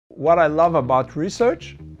What I love about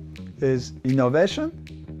research is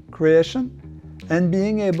innovation, creation, and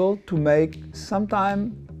being able to make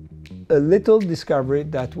sometimes a little discovery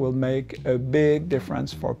that will make a big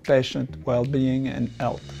difference for patient well-being and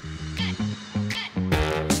health.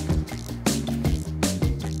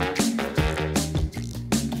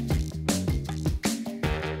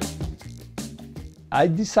 I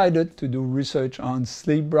decided to do research on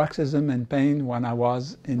sleep bruxism and pain when I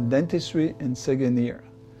was in dentistry in second year.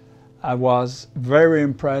 I was very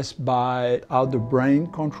impressed by how the brain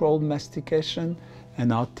controlled mastication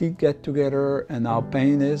and how teeth get together and how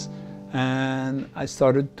pain is, and I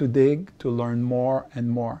started to dig to learn more and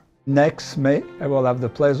more. Next May, I will have the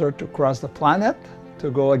pleasure to cross the planet to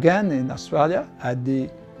go again in Australia at the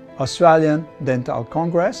Australian Dental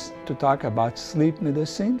Congress to talk about sleep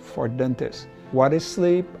medicine for dentists. What is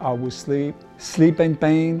sleep, how we sleep, sleep and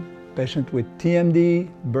pain, patient with TMD,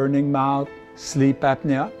 burning mouth, sleep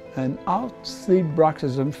apnea, and how sleep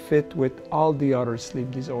bruxism fit with all the other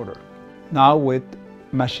sleep disorders. Now with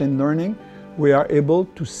machine learning, we are able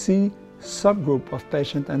to see subgroup of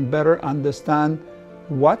patients and better understand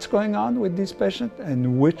what's going on with these patients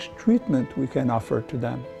and which treatment we can offer to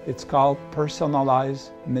them. It's called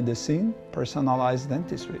personalized medicine, personalized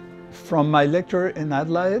dentistry. From my lecture in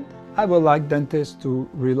Adelaide, I would like dentists to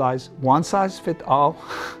realize one size fits all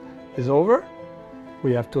is over.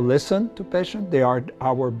 We have to listen to patients. They are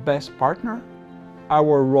our best partner.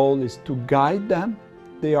 Our role is to guide them.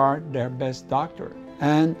 They are their best doctor.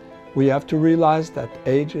 And we have to realize that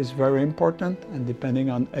age is very important, and depending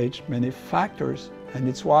on age, many factors. And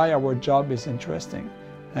it's why our job is interesting.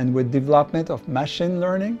 And with development of machine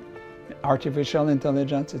learning, artificial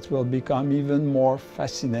intelligence, it will become even more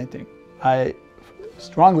fascinating. I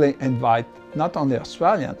strongly invite not only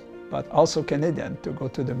Australians, but also Canadians to go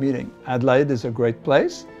to the meeting. Adelaide is a great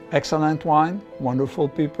place, excellent wine, wonderful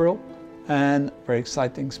people, and very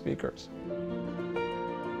exciting speakers.